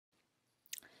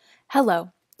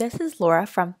Hello, this is Laura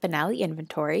from Finale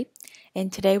Inventory, and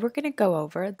today we're going to go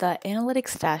over the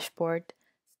analytics dashboard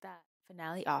that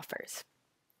Finale offers.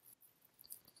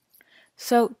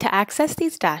 So to access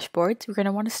these dashboards, we're going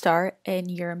to want to start in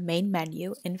your main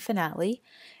menu in Finale,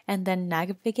 and then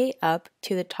navigate up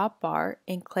to the top bar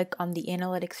and click on the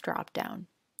Analytics dropdown.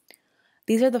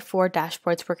 These are the 4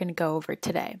 dashboards we're going to go over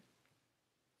today.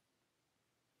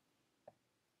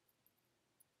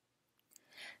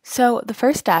 So the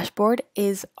first dashboard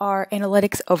is our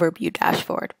Analytics Overview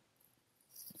dashboard.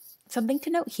 Something to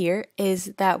note here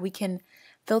is that we can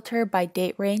filter by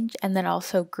date range and then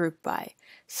also group by.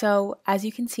 So as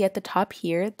you can see at the top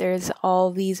here, there's all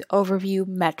these overview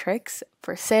metrics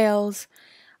for sales,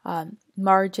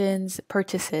 margins,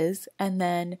 purchases, and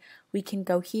then we can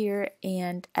go here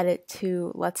and edit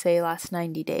to, let's say, last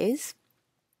 90 days,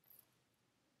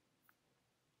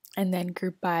 and then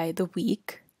group by the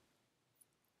week.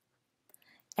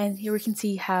 And here we can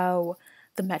see how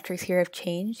the metrics here have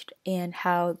changed and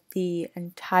how the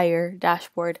entire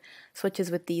dashboard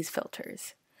switches with these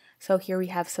filters. So here we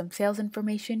have some sales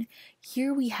information.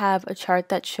 Here we have a chart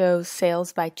that shows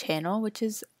sales by channel, which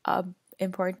is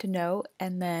important to know.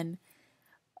 And then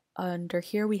under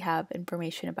here we have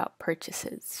information about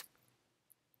purchases.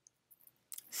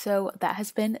 So that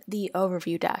has been the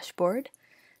overview dashboard.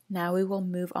 Now we will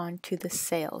move on to the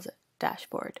sales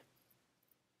dashboard.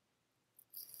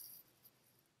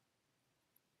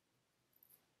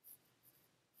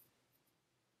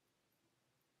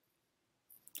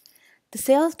 The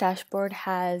sales dashboard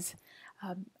has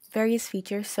various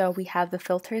features. So we have the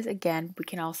filters again. We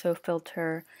can also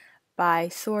filter by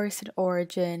source and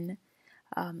origin,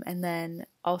 and then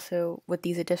also with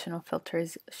these additional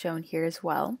filters shown here as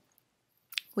well.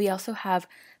 We also have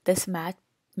this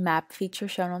map feature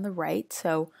shown on the right,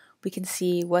 so we can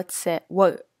see what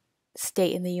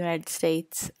state in the United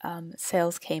States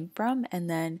sales came from, and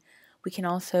then we can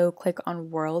also click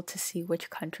on world to see which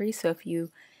country. So if you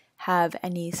have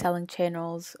any selling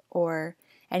channels or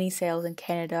any sales in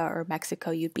Canada or Mexico,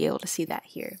 you'd be able to see that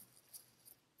here.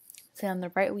 So on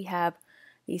the right we have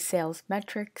these sales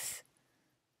metrics,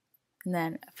 and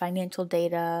then financial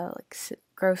data like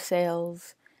gross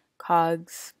sales,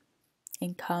 COGS,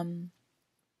 income,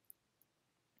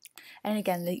 and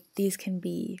again these can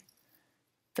be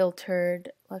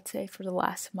filtered, let's say for the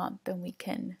last month, and we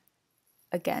can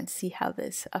again see how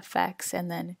this affects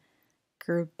and then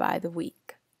group by the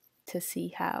week to see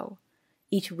how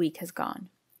each week has gone.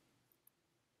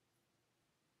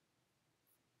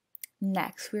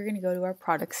 Next, we're going to go to our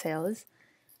product sales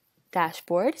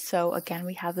dashboard. So again,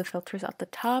 we have the filters at the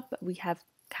top. We have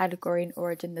category and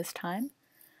origin this time.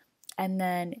 And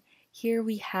then here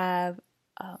we have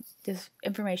this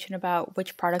information about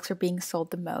which products are being sold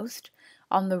the most.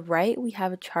 On the right, we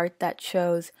have a chart that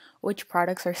shows which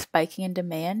products are spiking in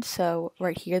demand. So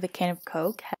right here, the can of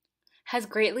Coke has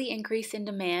greatly increased in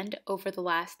demand over the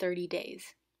last 30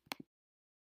 days.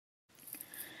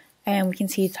 And we can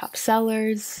see top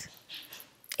sellers,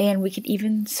 and we could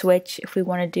even switch if we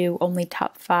want to do only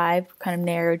top 5, kind of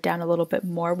narrow down a little bit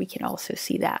more. We can also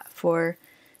see that for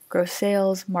gross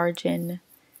sales, margin,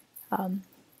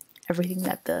 everything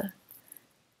that the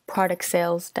product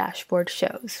sales dashboard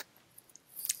shows.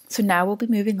 So now we'll be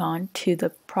moving on to the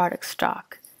product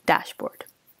stock dashboard.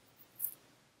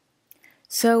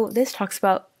 So this talks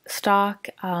about stock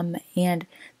and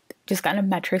just kind of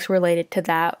metrics related to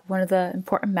that. One of the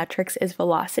important metrics is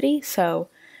velocity. So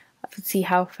see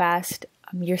how fast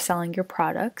you're selling your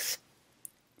products.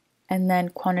 And then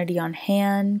quantity on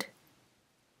hand.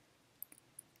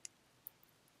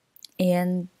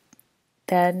 And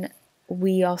then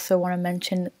we also want to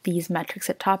mention these metrics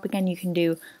at top. Again, you can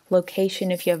do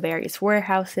location if you have various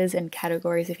warehouses, and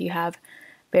categories if you have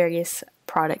various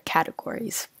product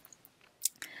categories.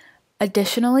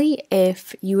 Additionally,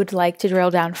 if you would like to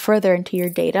drill down further into your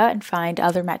data and find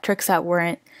other metrics that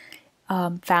weren't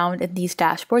found in these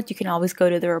dashboards, you can always go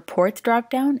to the reports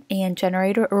dropdown and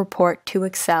generate a report to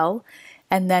Excel,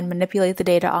 and then manipulate the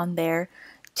data on there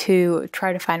to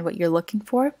try to find what you're looking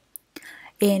for.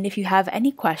 And if you have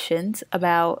any questions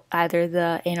about either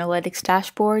the analytics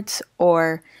dashboards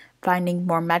or finding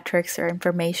more metrics or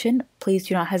information, please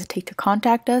do not hesitate to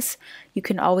contact us. You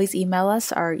can always email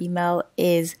us. Our email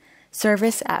is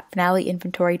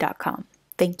service@finaleinventory.com.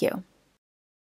 Thank you.